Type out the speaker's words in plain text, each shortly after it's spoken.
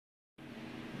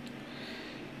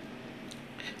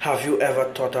Have you ever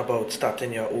thought about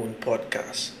starting your own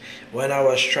podcast? When I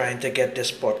was trying to get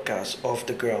this podcast off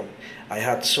the ground, I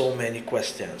had so many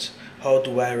questions. How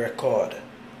do I record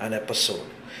an episode?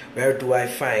 Where do I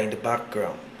find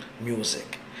background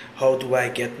music? How do I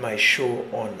get my show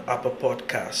on Apple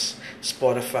Podcasts,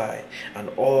 Spotify, and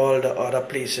all the other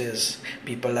places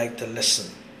people like to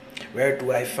listen? Where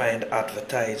do I find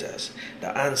advertisers?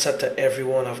 The answer to every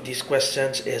one of these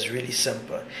questions is really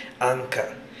simple.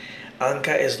 Anchor.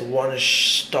 Anchor is the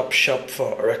one-stop shop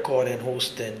for recording,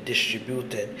 hosting,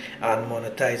 distributing, and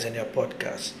monetizing your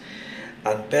podcast.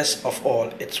 And best of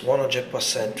all, it's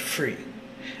 100% free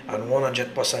and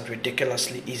 100%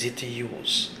 ridiculously easy to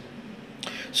use.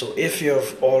 So if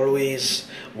you've always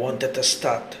wanted to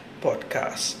start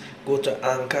podcasts, go to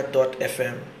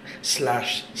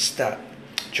anchor.fm/start.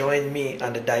 Join me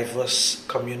and the diverse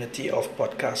community of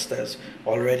podcasters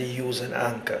already using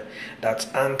Anchor. That's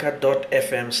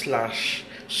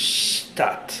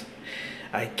anchor.fm/start.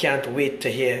 I can't wait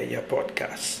to hear your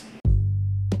podcast.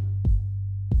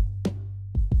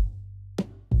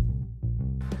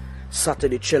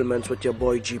 Saturday Chillments with your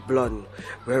boy G Blunt,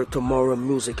 where tomorrow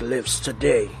music lives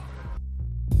today.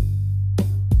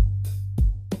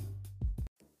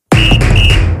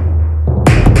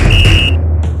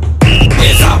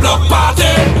 Block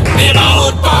party,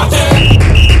 neighborhood party.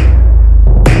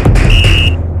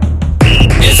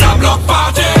 It's a block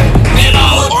party,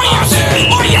 neighborhood party.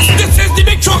 Oh yes, this is the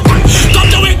big truck. Come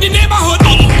to wake the neighborhood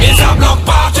up. It's a block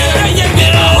party,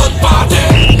 neighborhood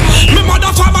party. Me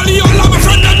mother, family, all of my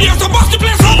friends, them here to bust the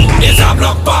place up. It's a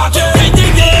block party,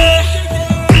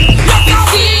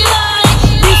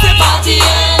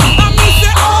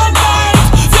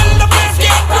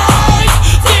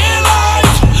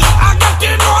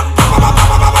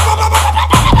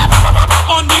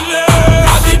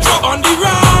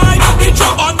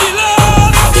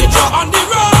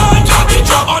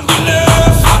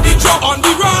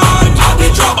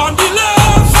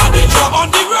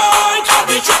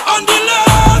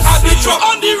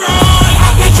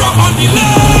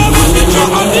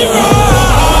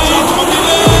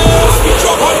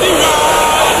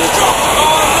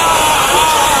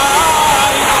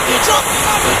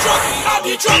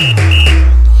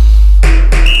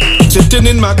 sitting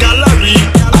in my gallery,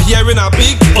 hearing a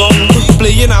big bong,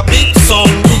 playing a big song.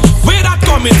 Where that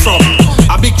coming from?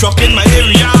 A big truck in my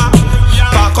area,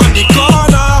 park on the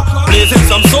corner, blazing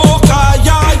some soca,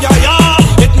 yeah, yeah,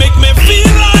 yeah. It make me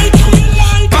feel like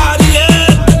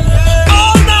partying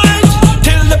all night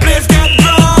till the place get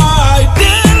bright.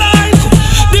 Daylight,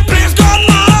 the place gone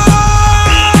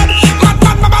mad, mad,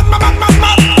 mad, mad, mad, mad, mad,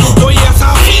 mad. Oh yes, I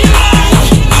feel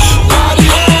like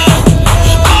partying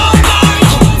all night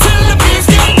till the place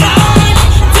get bright.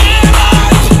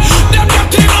 Daylight, them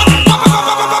getting up,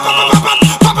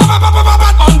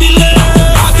 on the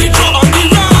left, I did draw on the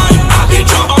right, I did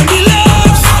draw on the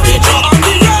left, I did draw on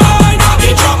the right, I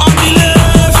did draw on the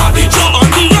left, I did draw on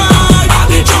the right, I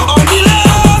did draw on the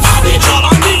left, I did draw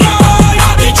on the right, I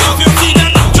did draw. You see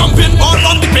them jumping all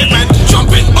on the pavement,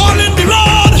 jumping all in the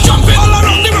road, jumping all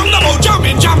around the roundabout,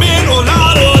 jamming, jamming, oh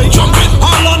lord, oh, jumping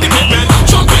all on the pavement,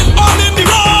 jumping all in the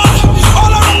road,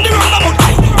 all around the roundabout.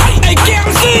 I can't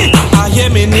see. I hear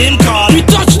me name call. We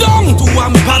touch down to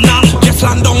one partner, just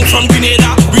land down from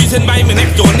Grenada, reason by me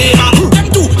next door neighbor. Them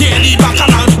two hear the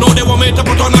bacchanal, now they want me to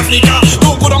put on a sneaker.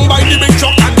 Don't go down by the big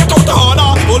truck and get out the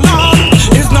order. Oh lord,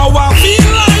 it's now I feel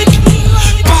like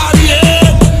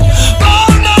partying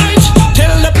all night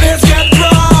till the place get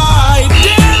bright.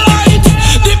 Daylight,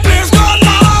 the place gone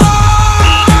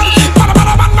mad. Mad, mad,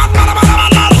 mad, mad, mad, mad,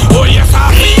 mad, mad. Oh yes, I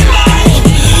feel like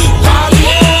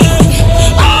partying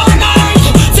all night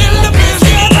till the place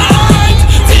get bright.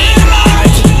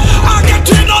 Daylight, I get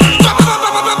to know.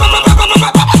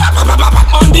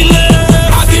 On the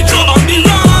left, I did draw on the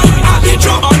right, I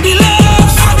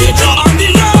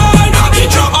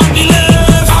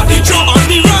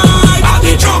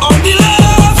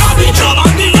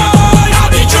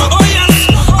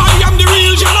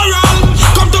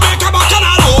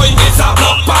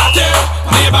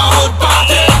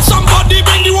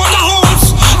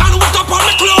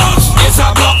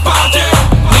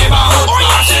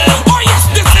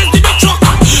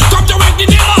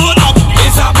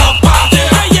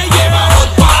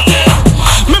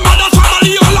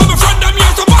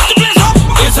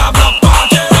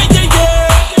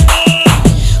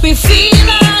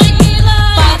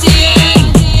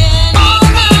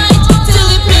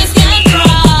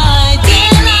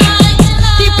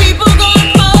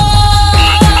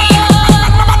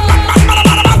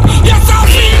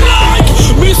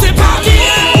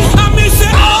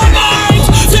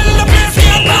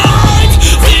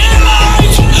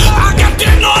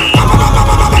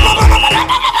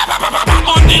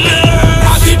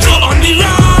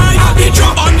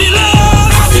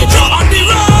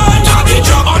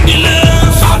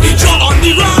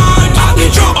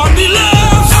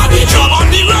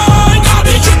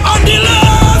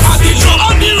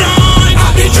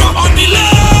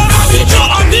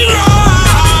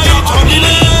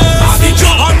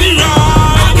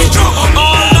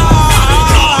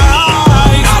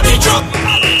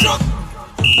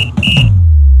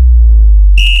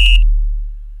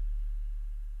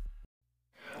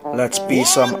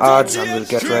some ads and we'll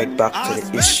get right back to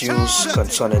the issues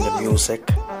concerning the music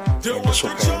in the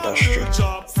super industry.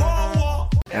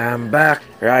 I'm back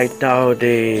right now.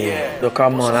 The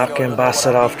Monarch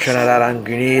ambassador of Trinidad and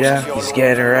Grenada is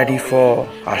getting ready for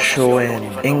a show in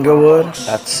Inglewood.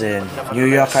 That's in New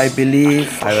York, I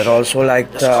believe. I would also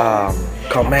like to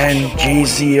commend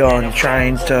Jay-Z on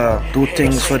trying to do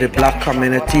things for the black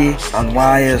community, and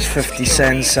why is 50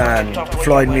 Cent and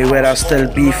Floyd Mayweather still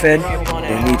beefing.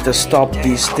 They need to stop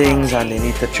these things and they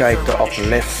need to try to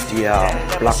uplift the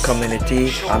black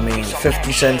community. I mean,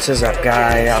 50 Cent is a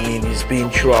guy, I mean, he's been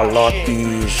through a lot.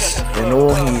 He's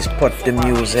put the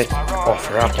music of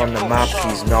rap on the map.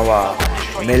 He's now a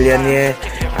millionaire,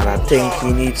 and I think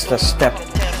he needs to step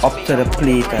up to the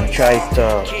plate and try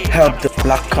to help the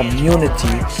black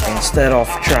community instead of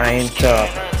trying to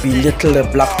belittle the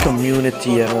black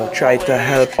community, try to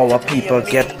help our people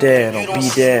get there, be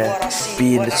there,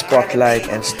 be in the spotlight,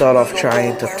 instead of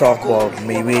trying to talk about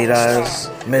Mayweather's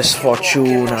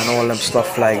misfortune and all them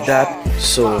stuff like that.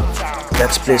 So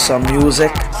let's play some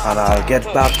music and I'll get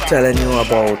back telling you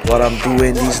about what I'm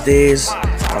doing these days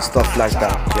and stuff like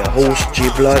that. Your host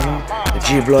G Bloodin, the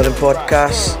G Bloodin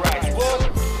podcast.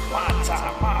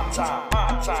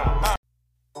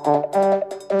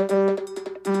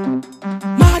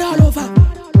 Mad all over,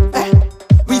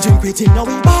 we drink pretty now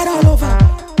we mad all over,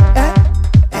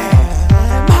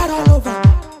 mad all over.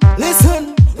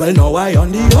 Listen, well now I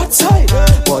on the outside,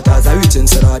 but as I reach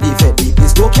inside of the fed deep,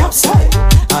 please go capside.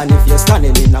 And if you're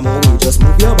standing in a way, just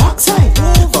move your backside.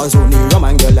 Cause only rum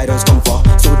and girl I just come for.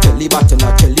 So tell the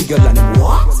bartender, tell the girl and them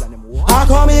what? I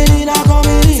come in,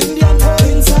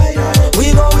 inside.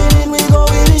 We going in, we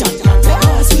going in. I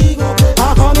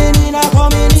come in,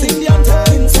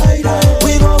 inside.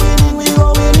 We going in, we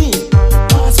going in.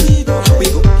 We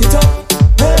go it up,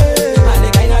 hey. And the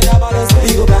guy na jab on us,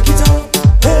 we go back it up,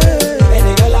 hey. And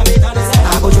the girl I meet on the side, I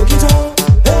go choke it up,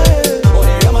 hey. Oh,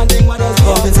 the rum and drink what does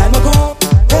up inside my cup,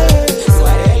 hey. So I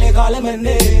really call him a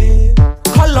name.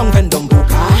 Call long and dumb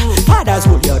booker. Fathers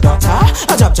hold your daughter.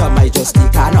 A jab might just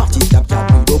take a naughty jab, we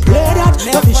don't play that.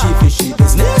 The fishy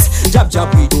business. Jab,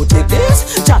 we don't take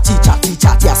this. Chatty, I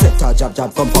said a jab,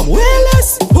 come from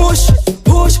Wales. Push,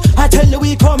 I tell you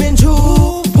we coming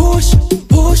through. Push,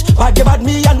 bad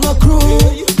me and my crew.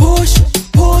 Push,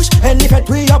 and if it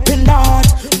we up in that.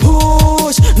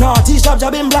 Push, naughty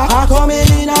jab in black. I coming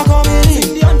in.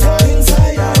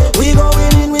 Inside, we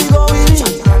going in.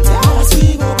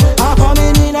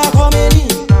 I coming in.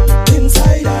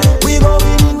 Inside, we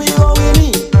going in. We go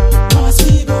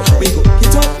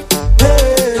it up,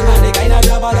 hey. And the guy na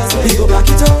jab on us, we go back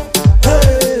it up,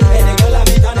 hey. And the girl I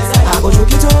meet on the side, I go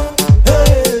choke it up,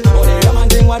 hey. Oh, the rum and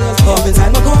drink what does up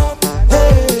inside my cup,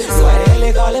 hey. So I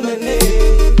really call him a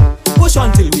name. Push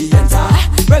until we enter,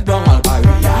 break down all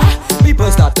barrier.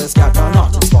 People start to scatter,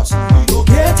 nothing spots we go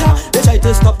get her. They try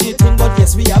to stop the thing, but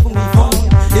yes we haven't we found.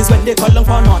 Is when they call them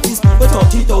for notice, but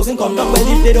 30,000 come down. Well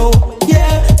if they don't,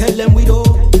 yeah, tell them we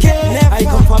don't care. I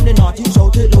come from the north,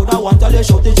 shout it loud. I want all you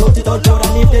shout it out loud.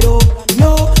 And if they don't,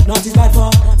 no, not is bad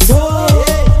for.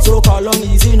 So call on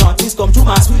easy, notice come to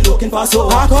mass, we looking for. So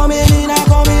I come in.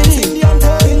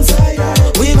 Inside,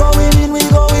 we going in.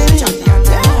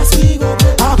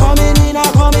 I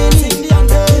come in.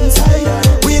 Inside,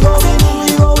 we going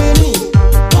in.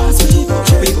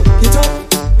 We go it up,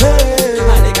 hey.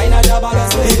 And the guy na jab on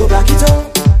us, we go back it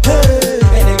up, hey.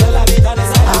 And the girl I meet on the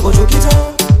side, I go choke it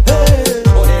up, hey.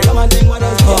 Oh, the rum and drink what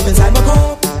does up inside my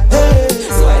cup, hey.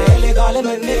 So I really call him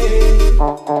a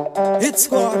name. Hit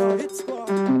squad,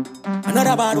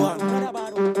 another bad one.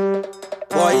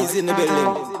 Boys in the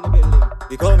building,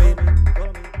 we coming.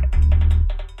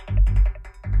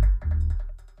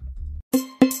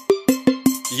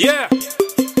 Yeah,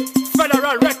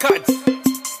 Federal Records.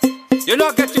 You're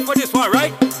not getting for this one,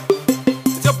 right?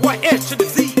 It's your boy H to the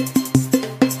Z.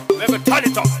 Let me turn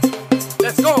it up.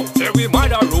 Let's go. Say we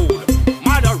mother road. Say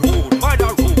we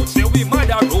mother road. Say we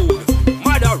mother road. Say we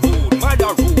mother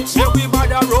road. Say we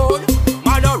mother road.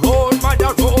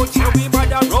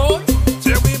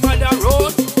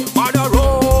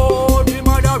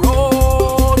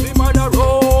 We mother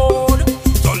road.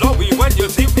 So love we when you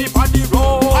see me on the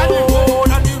road.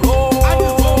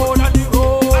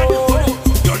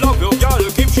 Your love your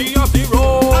girl keep she off the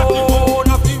road.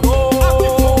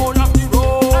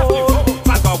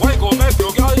 Like a white go make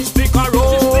your girl stick a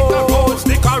road.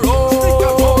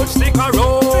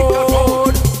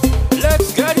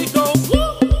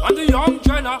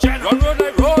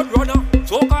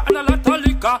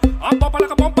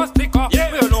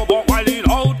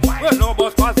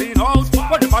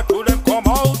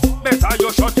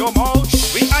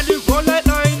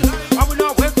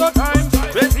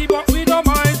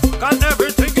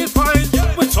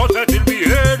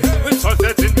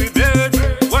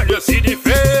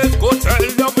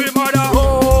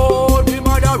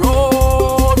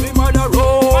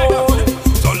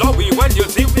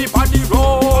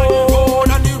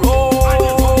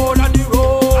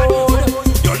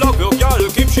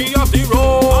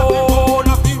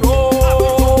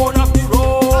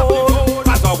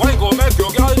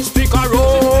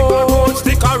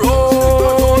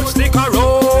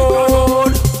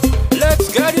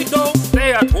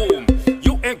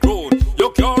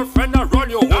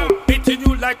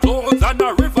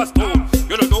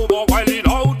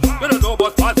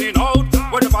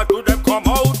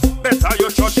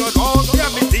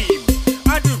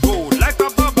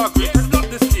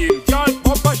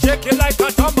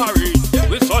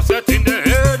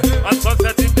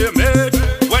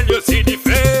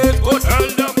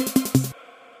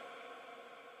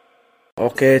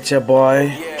 Okay, it's your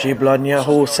boy, G Blood, your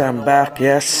host. I'm back.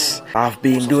 Yes, I've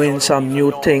been doing some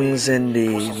new things in the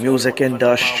music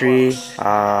industry.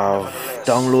 I've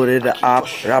downloaded the app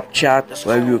Rap Chat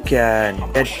where you can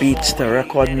get beats to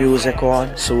record music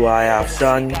on. So I have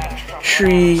done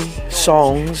 3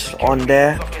 songs on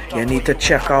there. You need to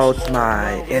check out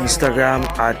my Instagram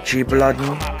at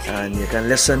gbloodin and you can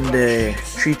listen to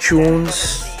 3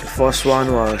 tunes. The first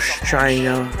one was Trying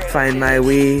to Find My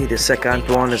Way, the second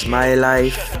one is My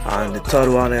Life, and the third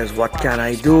one is What Can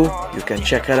I Do. You can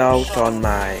check it out on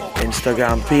my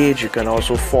Instagram page. You can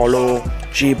also follow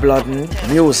G Bloodin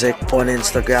Music on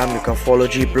Instagram. You can follow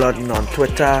G Bloodin on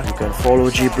Twitter. You can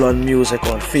follow G Bloodin Music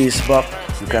on Facebook.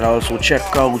 You can also check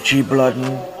out G Bloodin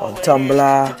on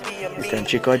Tumblr. You can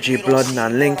check out G Bloodin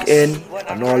on LinkedIn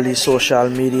and all these social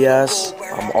medias.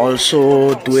 I'm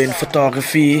also doing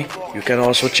photography. You can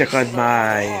also check out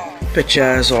my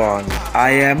pictures on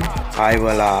IM. I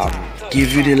will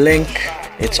give you the link.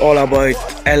 It's all about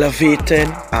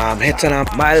elevating, hitting a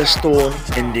milestone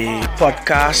in the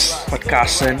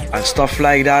podcasting and stuff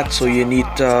like that. So you need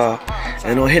to,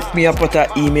 hit me up with an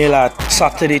email at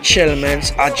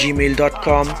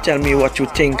saturdaychillments@gmail.com. Tell me what you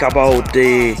think about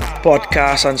the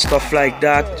podcast and stuff like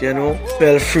that.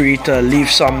 Feel free to leave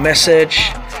some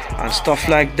message and stuff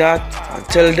like that.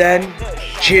 Until then,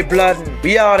 G Blood,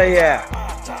 we out of here.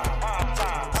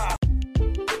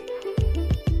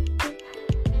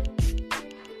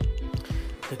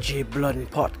 The G Blood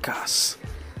Podcast,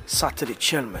 Saturday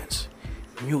Chillments,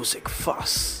 music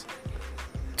first,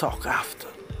 talk after.